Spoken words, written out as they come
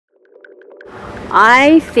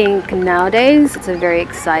I think nowadays it's a very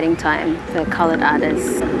exciting time for coloured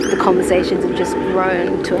artists. The conversations have just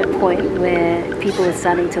grown to a point where people are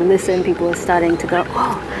starting to listen, people are starting to go,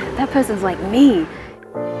 oh, that person's like me.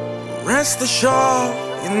 Rest assured,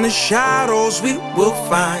 in the shadows we will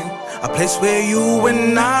find a place where you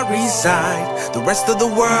and I reside. The rest of the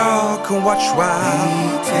world can watch while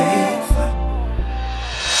we take flight.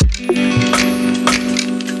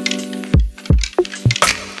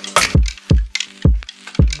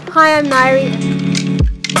 Hi, I'm Ngaiire.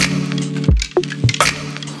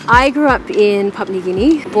 I grew up in Papua New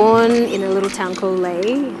Guinea, born in a little town called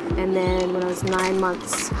Lae, and then when I was 9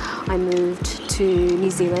 months I moved to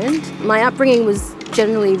New Zealand. My upbringing was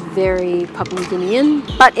generally very Papua New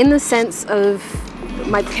Guinean, but in the sense of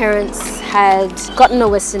my parents had gotten a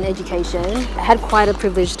Western education, had quite a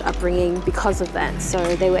privileged upbringing because of that, so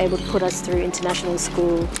they were able to put us through international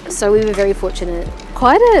school. So we were very fortunate.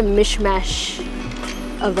 Quite a mishmash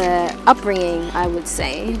of a upbringing, I would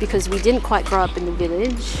say, because we didn't quite grow up in the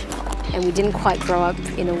village and we didn't quite grow up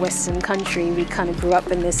in a Western country. We kind of grew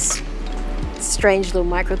up in this strange little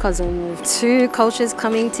microcosm of two cultures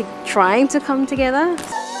trying to come together.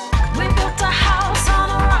 We built a house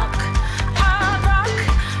on a rock, hard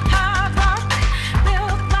rock,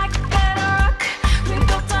 built like bedrock. We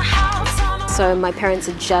built a house on a rock. So my parents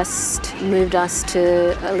had just moved us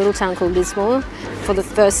to a little town called Lismore. For the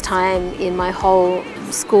first time in my whole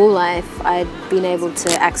school life, I'd been able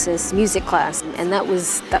to access music class, and that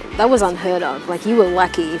was unheard of. Like, you were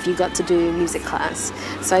lucky if you got to do music class.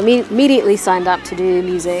 So I immediately signed up to do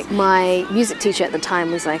music. My music teacher at the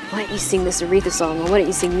time was like, why don't you sing this Aretha song, or why don't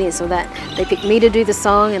you sing this or that? They picked me to do the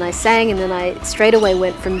song and I sang, and then I straight away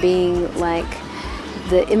went from being like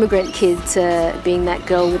the immigrant kid to being that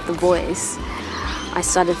girl with the voice. I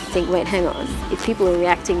started to think, wait, hang on, if people are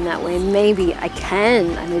reacting that way, maybe I can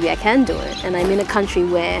do it. And I'm in a country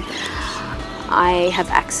where I have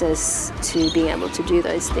access to being able to do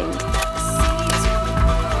those things.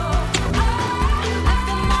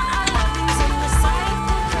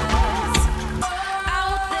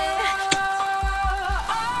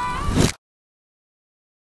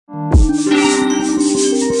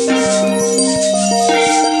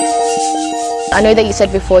 I know that you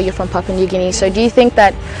said before you're from Papua New Guinea, so do you think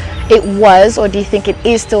that it was, or do you think it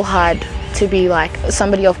is still hard to be like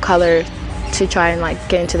somebody of colour to try and like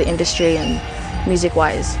get into the industry and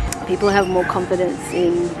music-wise? People have more confidence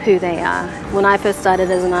in who they are. When I first started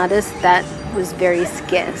as an artist, that was very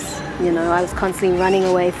scarce. You know, I was constantly running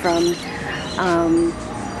away from,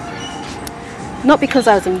 not because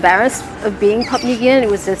I was embarrassed of being Papua New Guinean, it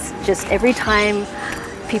was just every time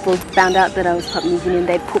people found out that I was Papua New Guinean,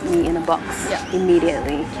 they'd put me in a box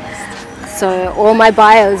immediately. So all my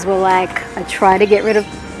bios were like, I try to get rid of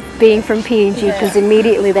being from PNG, because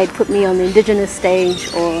immediately they'd put me on the Indigenous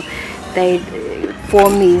stage, or they'd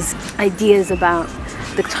form these ideas about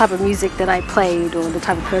the type of music that I played or the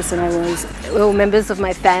type of person I was. All members of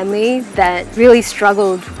my family that really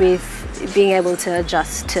struggled with being able to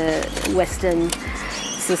adjust to Western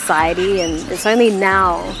society, and it's only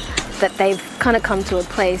now that they've kind of come to a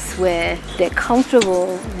place where they're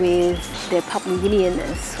comfortable with their Papua New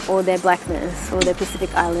Guineanness or their blackness or their Pacific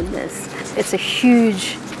Islandness. It's a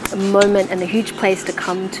huge moment and a huge place to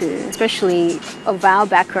come to, especially of our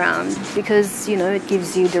background, because, you know, it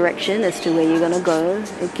gives you direction as to where you're going to go.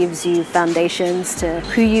 It gives you foundations to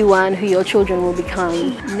who you are and who your children will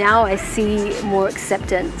become. Now I see more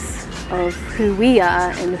acceptance of who we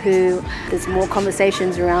are, and there's more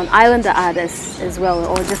conversations around Islander artists as well,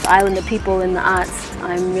 or just Islander people in the arts.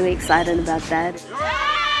 I'm really excited about that.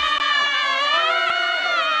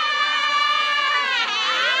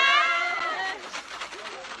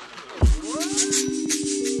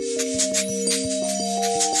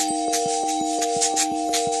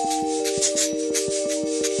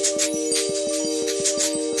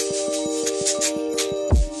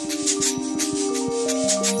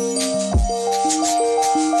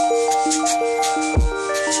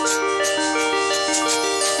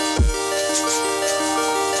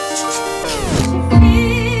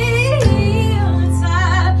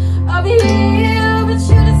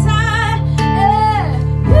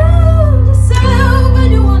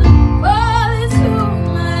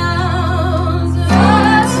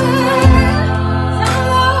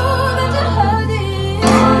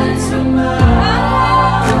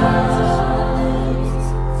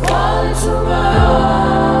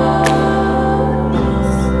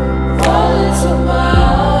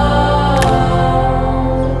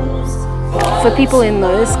 For people in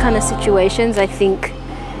those kind of situations, I think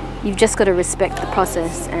you've just got to respect the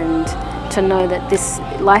process and to know that this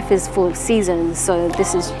life is full of seasons. So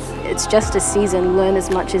it's just a season. Learn as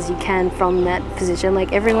much as you can from that position.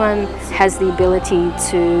 Like, everyone has the ability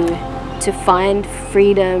to find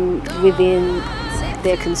freedom within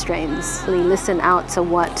their constraints. Really listen out to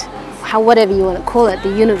whatever you want to call it, the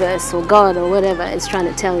universe or God or whatever is trying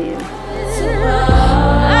to tell you.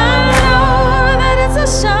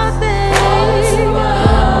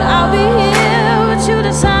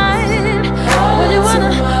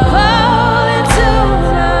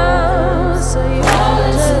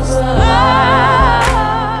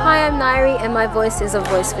 Hi, I'm Ngaiire, and my voice is a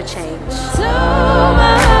voice for change.